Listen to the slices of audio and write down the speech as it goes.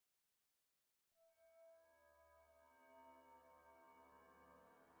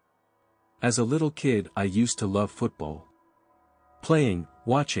As a little kid I used to love football. Playing,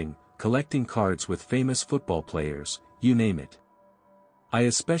 watching, collecting cards with famous football players, you name it. I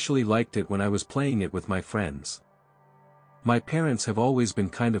especially liked it when I was playing it with my friends. My parents have always been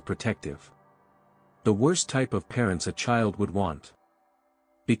kind of protective. The worst type of parents a child would want.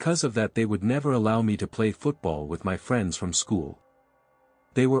 Because of that they would never allow me to play football with my friends from school.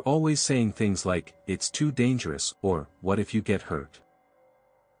 They were always saying things like, "It's too dangerous," or, "What if you get hurt?"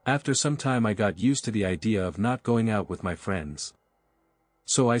 After some time I got used to the idea of not going out with my friends.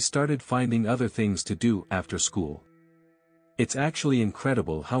 So I started finding other things to do after school. It's actually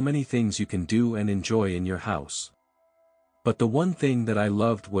incredible how many things you can do and enjoy in your house. But the one thing that I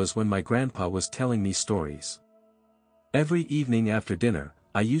loved was when my grandpa was telling me stories. Every evening after dinner,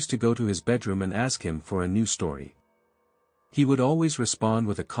 I used to go to his bedroom and ask him for a new story. He would always respond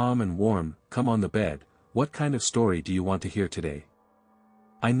with a calm and warm, "Come on the bed, what kind of story do you want to hear today?"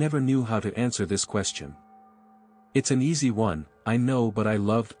 I never knew how to answer this question. It's an easy one, I know, but I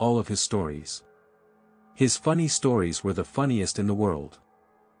loved all of his stories. His funny stories were the funniest in the world.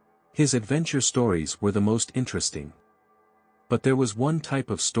 His adventure stories were the most interesting. But there was one type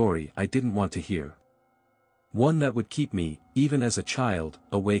of story I didn't want to hear. One that would keep me, even as a child,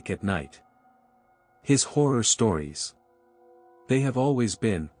 awake at night. His horror stories. They have always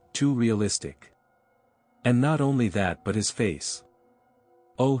been too realistic. And not only that, but his face.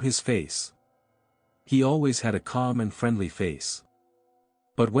 Oh, his face. He always had a calm and friendly face.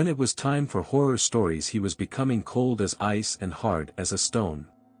 But when it was time for horror stories he was becoming cold as ice and hard as a stone.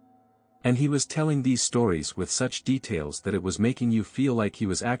 And he was telling these stories with such details that it was making you feel like he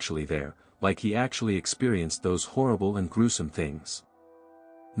was actually there, like he actually experienced those horrible and gruesome things.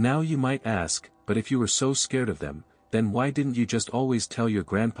 Now you might ask, but if you were so scared of them, then why didn't you just always tell your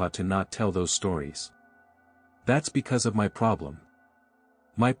grandpa to not tell those stories? That's because of my problem.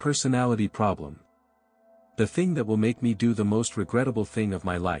 My personality problem. The thing that will make me do the most regrettable thing of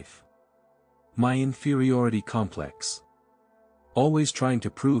my life. My inferiority complex. Always trying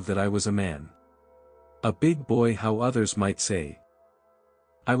to prove that I was a man. A big boy, how others might say.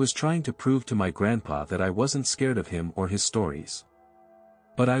 I was trying to prove to my grandpa that I wasn't scared of him or his stories.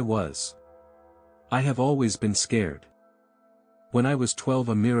 But I was. I have always been scared. When I was 12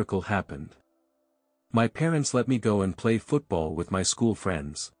 a miracle happened. My parents let me go and play football with my school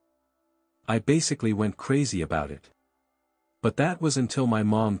friends. I basically went crazy about it. But that was until my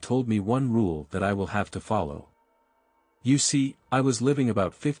mom told me one rule that I will have to follow. You see, I was living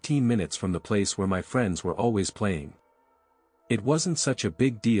about 15 minutes from the place where my friends were always playing. It wasn't such a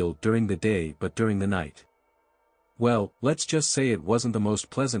big deal during the day, but during the night. Well, let's just say it wasn't the most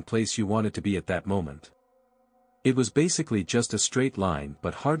pleasant place you wanted to be at that moment. It was basically just a straight line,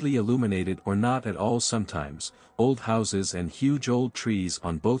 but hardly illuminated or not at all. Sometimes, old houses and huge old trees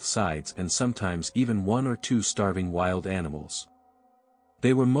on both sides, and sometimes even one or two starving wild animals.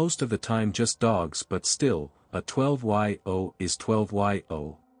 They were most of the time just dogs, but still, a 12yo is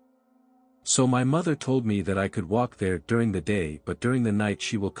 12yo. So my mother told me that I could walk there during the day, but during the night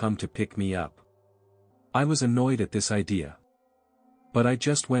she will come to pick me up. I was annoyed at this idea. But I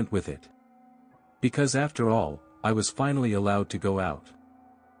just went with it. Because after all, I was finally allowed to go out.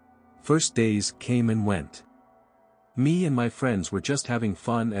 First days came and went. Me and my friends were just having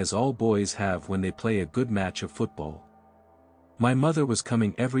fun, as all boys have when they play a good match of football. My mother was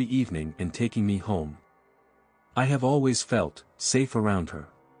coming every evening and taking me home. I have always felt safe around her.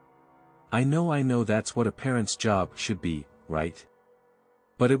 I know that's what a parent's job should be, right?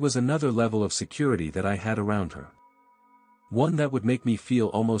 But it was another level of security that I had around her. One that would make me feel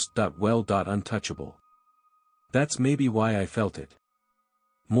almost untouchable. That's maybe why I felt it.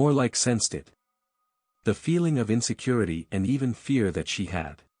 More like sensed it. The feeling of insecurity and even fear that she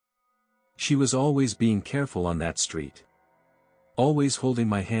had. She was always being careful on that street. Always holding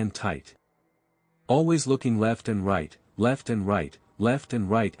my hand tight. Always looking left and right, left and right, left and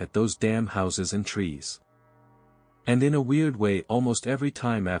right at those damn houses and trees. And in a weird way, almost every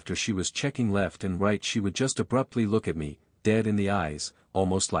time after she was checking left and right, she would just abruptly look at me, dead in the eyes,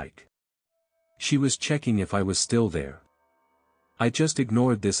 almost like she was checking if I was still there. I just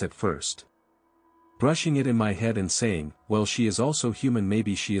ignored this at first. Brushing it in my head and saying, well, she is also human,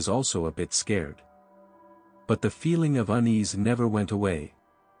 maybe she is also a bit scared. But the feeling of unease never went away.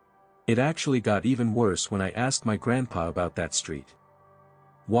 It actually got even worse when I asked my grandpa about that street.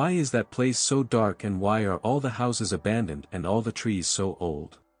 Why is that place so dark, and why are all the houses abandoned and all the trees so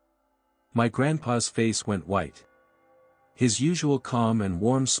old? My grandpa's face went white. His usual calm and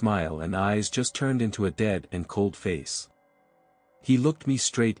warm smile and eyes just turned into a dead and cold face. He looked me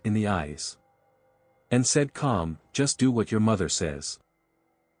straight in the eyes. And said, "Calm, just do what your mother says."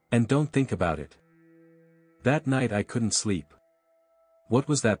 And don't think about it. That night I couldn't sleep. What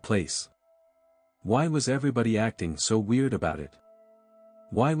was that place? Why was everybody acting so weird about it?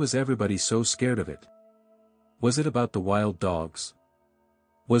 Why was everybody so scared of it? Was it about the wild dogs?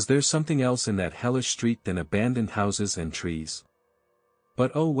 Was there something else in that hellish street than abandoned houses and trees?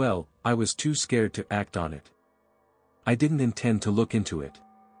 But oh well, I was too scared to act on it. I didn't intend to look into it.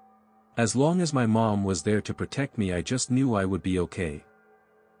 As long as my mom was there to protect me, I just knew I would be okay.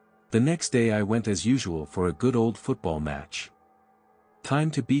 The next day I went as usual for a good old football match.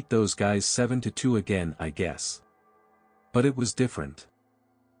 Time to beat those guys 7-2 again, I guess. But it was different.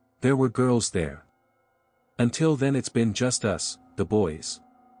 There were girls there. Until then it's been just us, the boys.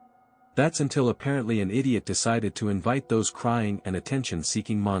 That's until apparently an idiot decided to invite those crying and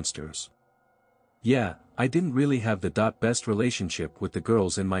attention-seeking monsters. Yeah, I didn't really have the best relationship with the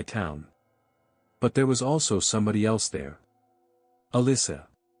girls in my town. But there was also somebody else there. Alyssa.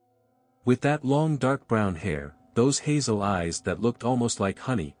 With that long dark brown hair, those hazel eyes that looked almost like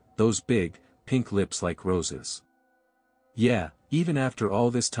honey, those big, pink lips like roses. Yeah, even after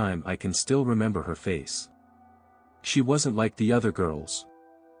all this time I can still remember her face. She wasn't like the other girls.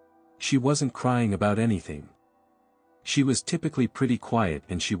 She wasn't crying about anything. She was typically pretty quiet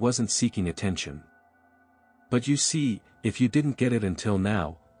and she wasn't seeking attention. But you see, if you didn't get it until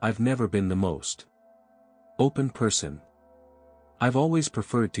now, I've never been the most open person. I've always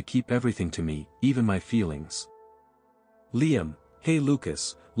preferred to keep everything to me, even my feelings. Liam, hey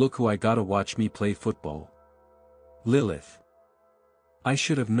Lucas, look who I gotta watch me play football. Lilith. I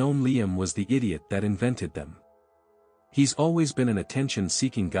should have known Liam was the idiot that invented them. He's always been an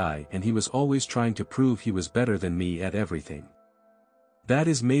attention-seeking guy and he was always trying to prove he was better than me at everything. That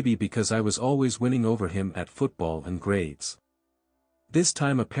is maybe because I was always winning over him at football and grades. This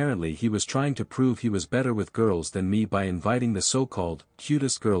time apparently he was trying to prove he was better with girls than me by inviting the so-called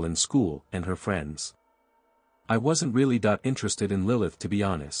cutest girl in school and her friends. I wasn't really that interested in Lilith, to be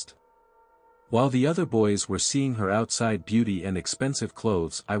honest. While the other boys were seeing her outside beauty and expensive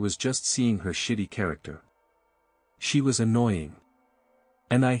clothes, I was just seeing her shitty character. She was annoying.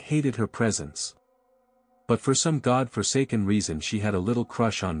 And I hated her presence. But for some god-forsaken reason she had a little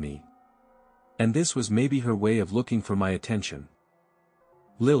crush on me. And this was maybe her way of looking for my attention.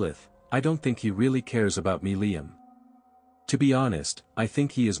 Lilith, I don't think he really cares about me, Liam. To be honest, I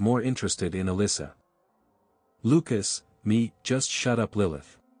think he is more interested in Alyssa. Lucas, me, just shut up,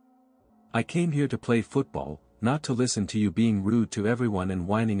 Lilith. I came here to play football, not to listen to you being rude to everyone and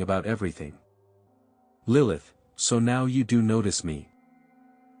whining about everything. Lilith, so now you do notice me.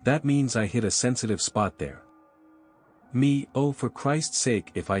 That means I hit a sensitive spot there. Me, oh for Christ's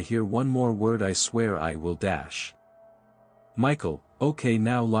sake, if I hear one more word I swear I will dash. Michael, okay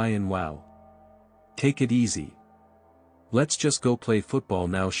now Lion, wow. Take it easy. Let's just go play football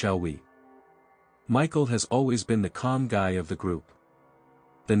now, shall we? Michael has always been the calm guy of the group.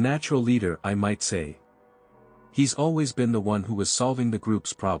 The natural leader, I might say. He's always been the one who was solving the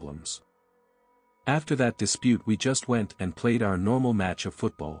group's problems. After that dispute we just went and played our normal match of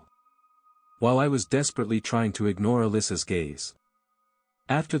football. While I was desperately trying to ignore Alyssa's gaze.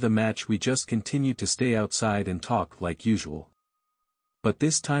 After the match we just continued to stay outside and talk like usual. But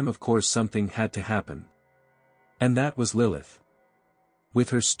this time of course something had to happen. And that was Lilith.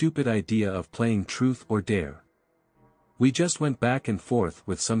 With her stupid idea of playing truth or dare. We just went back and forth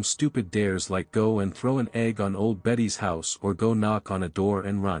with some stupid dares like go and throw an egg on old Betty's house or go knock on a door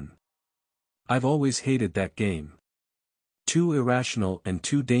and run. I've always hated that game. Too irrational and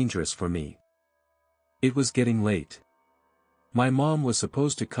too dangerous for me. It was getting late. My mom was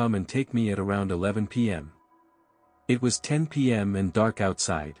supposed to come and take me at around 11 p.m. It was 10 p.m. and dark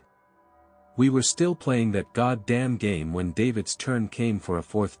outside. We were still playing that goddamn game when David's turn came for a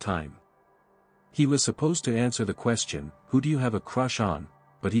fourth time. He was supposed to answer the question, who do you have a crush on,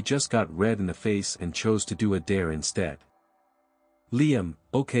 but he just got red in the face and chose to do a dare instead. Liam,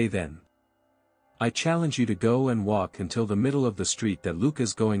 okay then. I challenge you to go and walk until the middle of the street that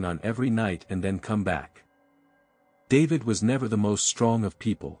Luca's going on every night and then come back. David was never the most strong of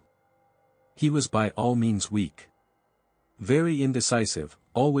people. He was by all means weak. Very indecisive,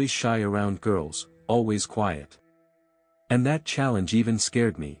 always shy around girls, always quiet. And that challenge even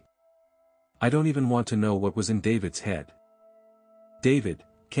scared me. I don't even want to know what was in David's head. David,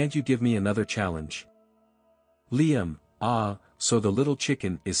 can't you give me another challenge? Liam, so the little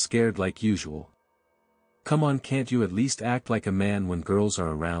chicken is scared like usual. Come on, can't you at least act like a man when girls are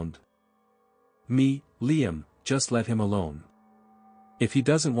around? Me, Liam, just let him alone. If he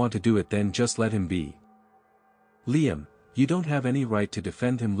doesn't want to do it then just let him be. Liam, you don't have any right to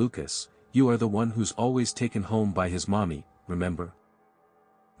defend him, Lucas, you are the one who's always taken home by his mommy, remember?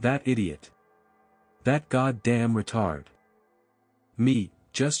 That idiot. That goddamn retard. Me,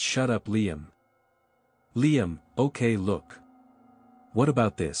 just shut up, Liam. Liam, okay, look. What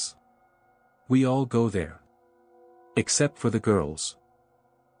about this? We all go there. Except for the girls.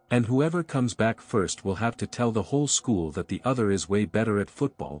 And whoever comes back first will have to tell the whole school that the other is way better at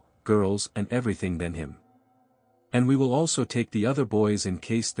football, girls and everything than him. And we will also take the other boys in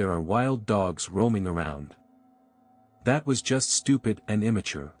case there are wild dogs roaming around. That was just stupid and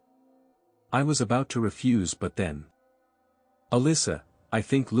immature. I was about to refuse, but then. Alyssa, I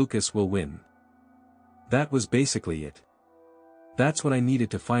think Lucas will win. That was basically it. That's what I needed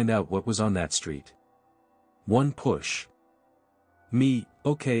to find out what was on that street. One push. Me,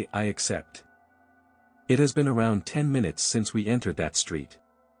 okay, I accept. It has been around 10 minutes since we entered that street.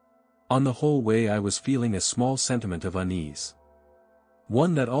 On the whole way I was feeling a small sentiment of unease.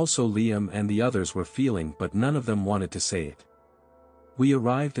 One that also Liam and the others were feeling, but none of them wanted to say it. We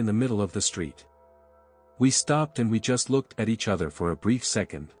arrived in the middle of the street. We stopped and we just looked at each other for a brief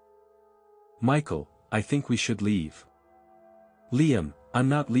second. Michael, I think we should leave. Liam, I'm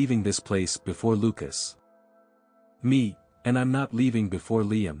not leaving this place before Lucas. Me, and I'm not leaving before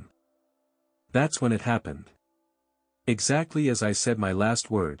Liam. That's when it happened. Exactly as I said my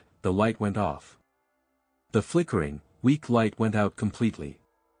last word, the light went off. The flickering, weak light went out completely.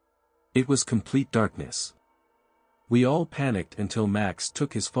 It was complete darkness. We all panicked until Max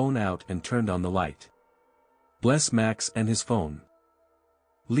took his phone out and turned on the light. Bless Max and his phone.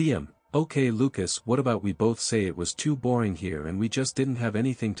 Liam, okay Lucas, what about we both say it was too boring here and we just didn't have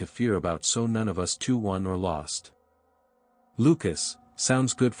anything to fear about, so none of us two won or lost. Lucas,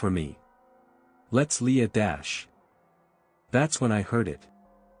 sounds good for me. Let's Leah dash. That's when I heard it.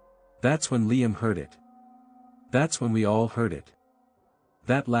 That's when Liam heard it. That's when we all heard it.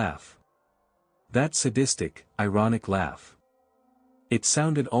 That laugh. That sadistic, ironic laugh. It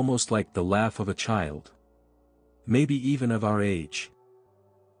sounded almost like the laugh of a child. Maybe even of our age.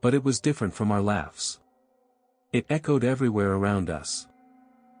 But it was different from our laughs. It echoed everywhere around us.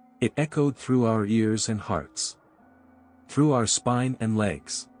 It echoed through our ears and hearts. Through our spine and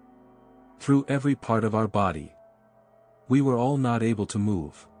legs. Through every part of our body. We were all not able to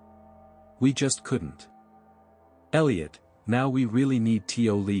move. We just couldn't. Elliot, now we really need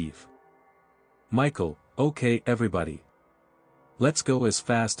to leave. Michael, okay everybody. Let's go as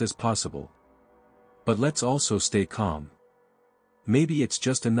fast as possible. But let's also stay calm. Maybe it's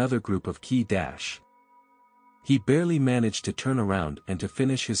just another group of key dash. He barely managed to turn around and to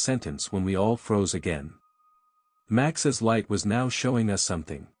finish his sentence when we all froze again. Max's light was now showing us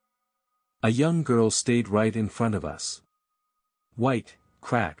something. A young girl stayed right in front of us. White,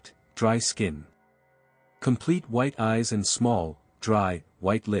 cracked, dry skin. Complete white eyes and small, dry,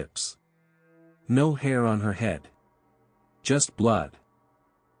 white lips. No hair on her head. Just blood.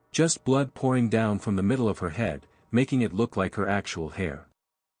 Just blood pouring down from the middle of her head, making it look like her actual hair.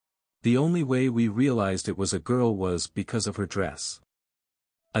 The only way we realized it was a girl was because of her dress.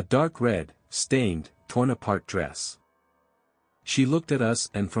 A dark red, stained, torn apart dress. She looked at us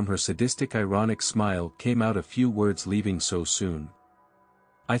and from her sadistic ironic smile came out a few words, leaving so soon.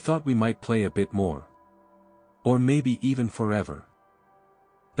 I thought we might play a bit more. Or maybe even forever.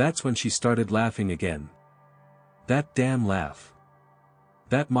 That's when she started laughing again. That damn laugh.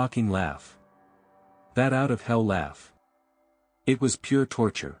 That mocking laugh. That out of hell laugh. It was pure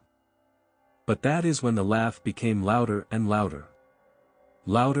torture. But that is when the laugh became louder and louder.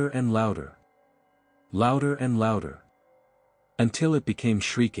 Louder and louder. Louder and louder. Until it became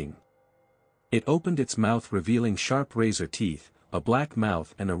shrieking. It opened its mouth revealing sharp razor teeth, a black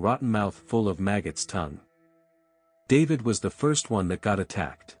mouth and a rotten mouth full of maggots' tongue. David was the first one that got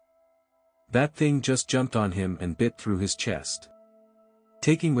attacked. That thing just jumped on him and bit through his chest.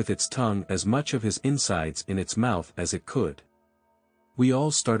 Taking with its tongue as much of his insides in its mouth as it could. We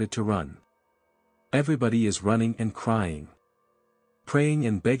all started to run. Everybody is running and crying. Praying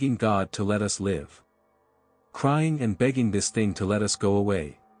and begging God to let us live. Crying and begging this thing to let us go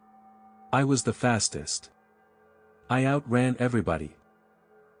away. I was the fastest. I outran everybody.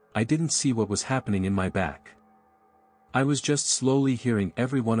 I didn't see what was happening in my back. I was just slowly hearing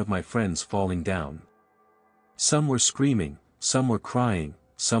every one of my friends falling down. Some were screaming, some were crying,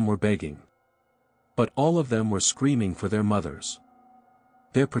 some were begging. But all of them were screaming for their mothers.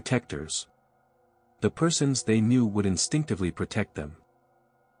 Their protectors. The persons they knew would instinctively protect them.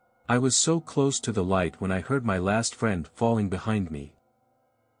 I was so close to the light when I heard my last friend falling behind me.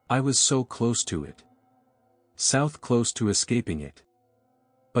 I was so close to it. South close to escaping it.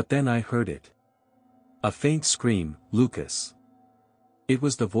 But then I heard it. A faint scream, Lucas. It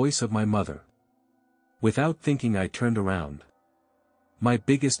was the voice of my mother. Without thinking I turned around. My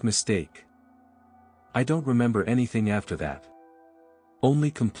biggest mistake. I don't remember anything after that. Only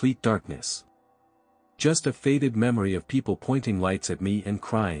complete darkness. Just a faded memory of people pointing lights at me and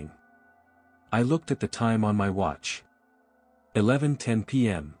crying. I looked at the time on my watch. 11:10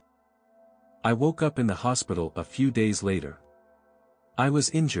 p.m. I woke up in the hospital a few days later. I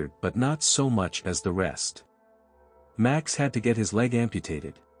was injured but not so much as the rest. Max had to get his leg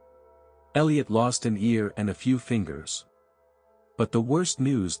amputated. Elliot lost an ear and a few fingers. But the worst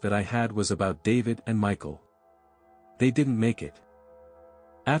news that I had was about David and Michael. They didn't make it.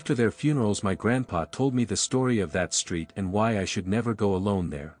 After their funerals, my grandpa told me the story of that street and why I should never go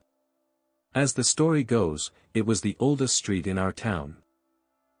alone there. As the story goes, it was the oldest street in our town.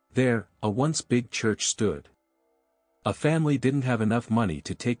 There, a once big church stood. A family didn't have enough money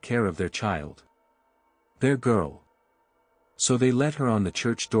to take care of their child. Their girl. So they let her on the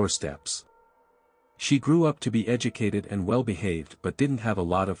church doorsteps. She grew up to be educated and well-behaved but didn't have a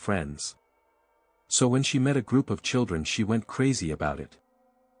lot of friends. So when she met a group of children she went crazy about it.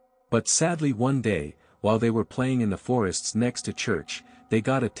 But sadly one day, while they were playing in the forests next to church, they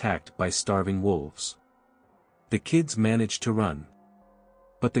got attacked by starving wolves. The kids managed to run.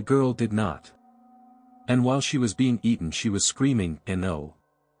 But the girl did not. And while she was being eaten she was screaming, "No!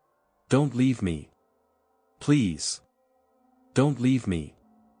 Don't leave me! Please! Don't leave me!"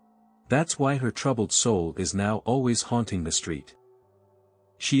 That's why her troubled soul is now always haunting the street.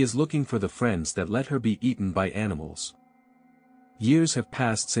 She is looking for the friends that let her be eaten by animals. Years have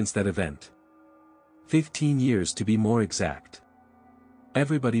passed since that event. 15 years to be more exact.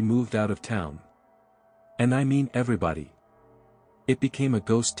 Everybody moved out of town. And I mean everybody. It became a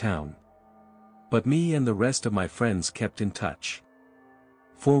ghost town. But me and the rest of my friends kept in touch.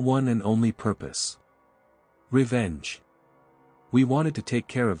 For one and only purpose. Revenge. We wanted to take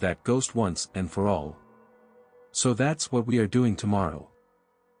care of that ghost once and for all. So that's what we are doing tomorrow.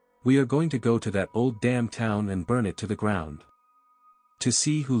 We are going to go to that old damn town and burn it to the ground. To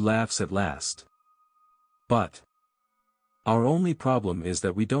see who laughs at last. But our only problem is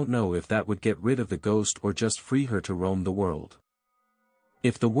that we don't know if that would get rid of the ghost or just free her to roam the world.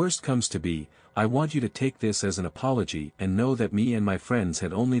 If the worst comes to be, I want you to take this as an apology and know that me and my friends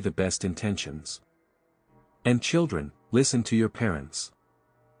had only the best intentions. And children, listen to your parents.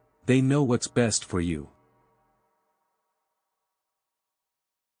 They know what's best for you.